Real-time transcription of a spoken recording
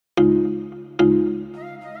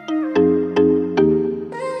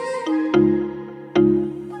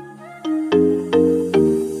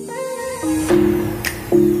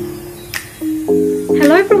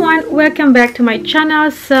welcome back to my channel.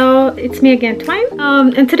 So it's me again,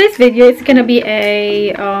 Twine. In today's video it's gonna be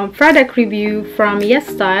a product review from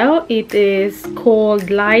YesStyle. It is called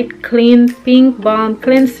Light Clean Pink Balm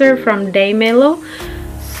Cleanser from Daymellow.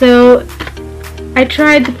 So I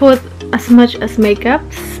tried to put as much as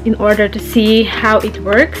makeups in order to see how it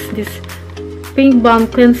works, this pink balm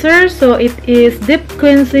cleanser. So it is deep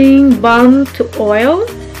cleansing balm to oil,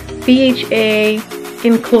 PHA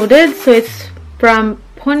included. So it's from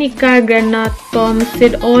Moringa granatum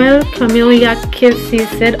seed oil, Camellia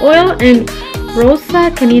seed oil, and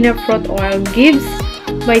Rosa canina fruit oil. Gives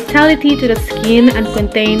vitality to the skin and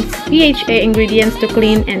contains PHA ingredients to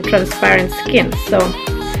clean and transparent skin. So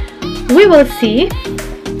we will see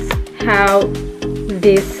how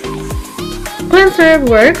this cleanser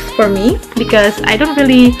works for me, because I don't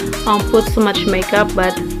really put so much makeup,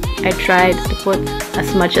 but I tried to put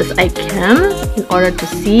as much as I can in order to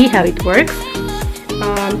see how it works.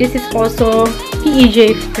 This is also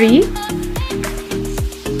PEJ free.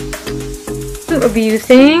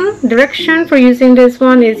 Direction for using this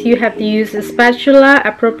one is you have to use a spatula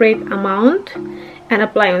appropriate amount and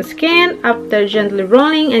apply on skin. After gently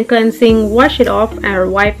rolling and cleansing, wash it off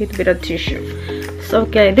and wipe it with a tissue. So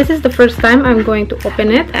okay, this is the first time I'm going to open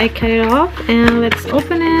it. I cut it off and let's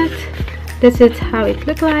open it. This is how it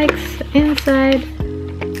looks like inside.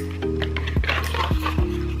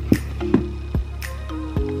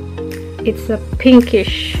 It's a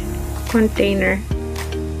pinkish container.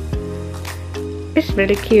 It's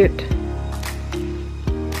really cute.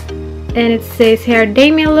 And it says here,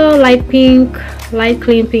 Daymellow Light Pink, Light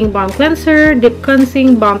Clean Pink Balm Cleanser, Deep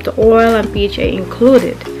Cleansing, Balm to Oil, and PHA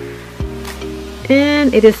included.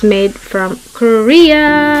 And it is made from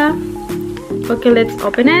Korea. Okay, let's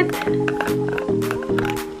open it.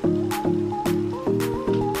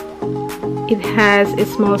 It has a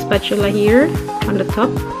small spatula here on the top,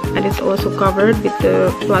 and it's also covered with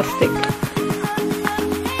the plastic.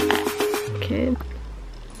 Okay.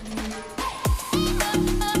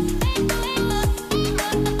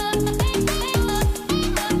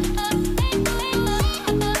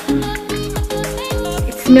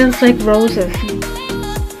 It smells like roses,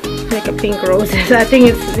 like a pink roses. I think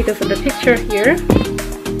it's because of the picture here.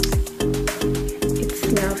 It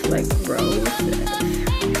smells like roses.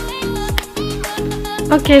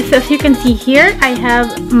 Okay, so as you can see here, I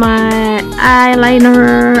have my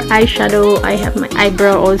eyeliner, eyeshadow, I have my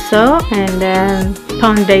eyebrow also, and then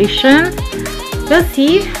foundation. We'll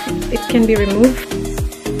see if it can be removed.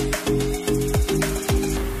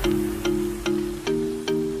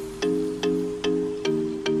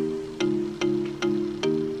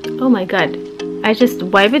 Oh my god, I just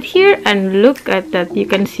wipe it here and look at that. You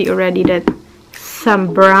can see already that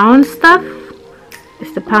some brown stuff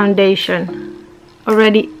is the foundation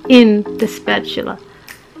already in the spatula.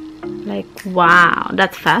 Like, wow,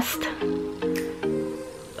 that's fast.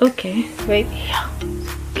 Okay, wait.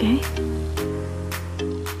 Okay.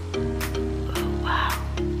 Oh, wow.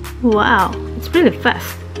 Wow, it's really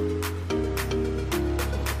fast.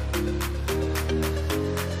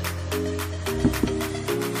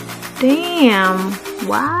 Damn,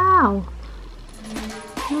 wow.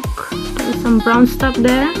 Look, there's some brown stuff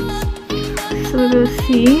there. So we'll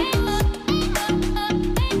see.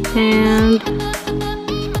 And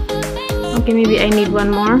okay, maybe I need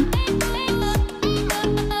one more.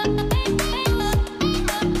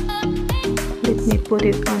 Let me put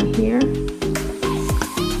it on here,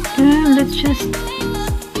 and let's just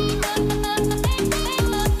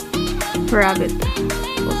rub it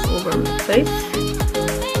all over my face.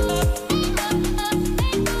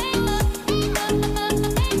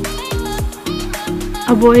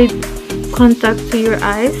 Avoid contact to your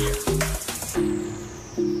eyes.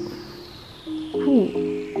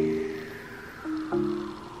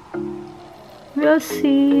 We'll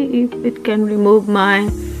see if it can remove my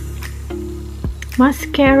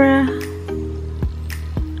mascara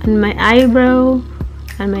and my eyebrow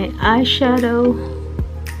and my eyeshadow.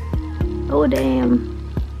 Oh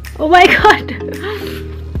damn, oh my god.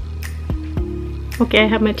 Okay, I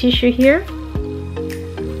have my tissue here,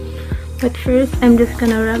 but first I'm just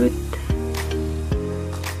gonna rub it.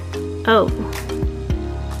 Oh.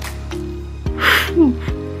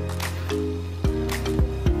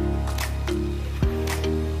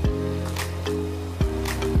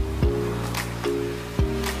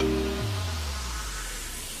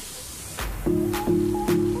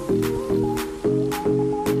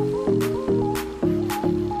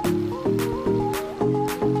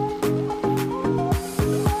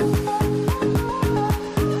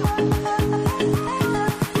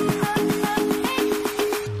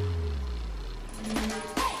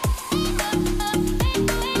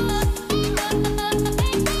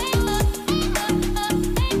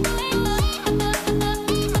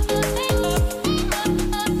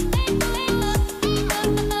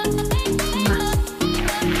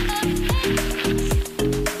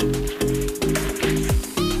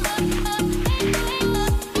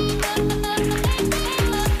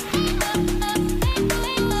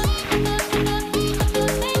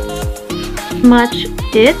 much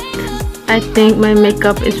it. I think my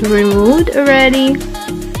makeup is removed already.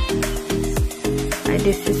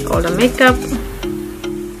 This is all the makeup.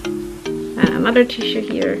 And another tissue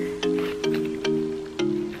here.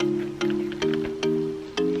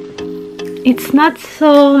 It's not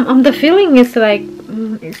so the feeling is like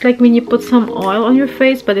it's like when you put some oil on your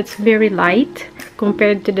face, but it's very light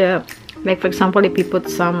compared to the, like for example, if you put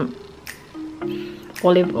some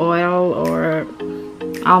olive oil or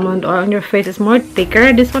almond oil on your face, it's more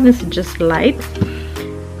thicker. This one is just light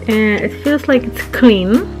and it feels like it's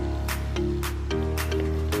clean,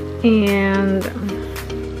 and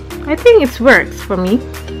I think it works for me.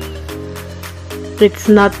 It's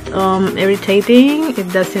not irritating.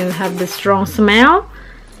 It doesn't have the strong smell.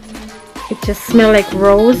 It just smells like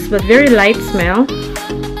rose, but very light smell,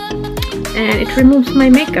 and it removes my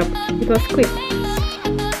makeup. It was quick.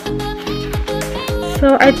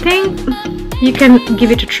 So I think you can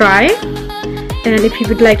give it a try, and if you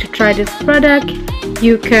would like to try this product,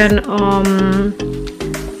 you can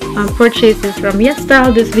purchase this from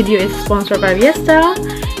YesStyle. This video is sponsored by YesStyle,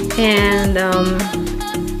 and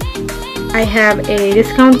I have a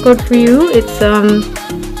discount code for you. It's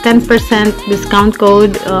 10% discount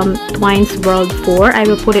code, Twine's World 4. I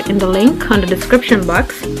will put it in the link on the description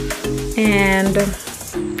box, and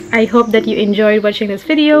I hope that you enjoyed watching this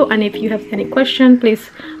video, and if you have any question, please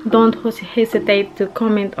don't hesitate to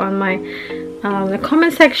comment on my the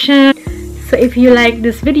comment section. So if you like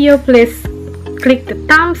this video, please click the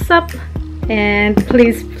thumbs up, and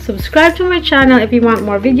please subscribe to my channel if you want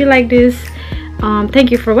more video like this. Thank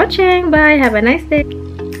you for watching. Bye. Have a nice day.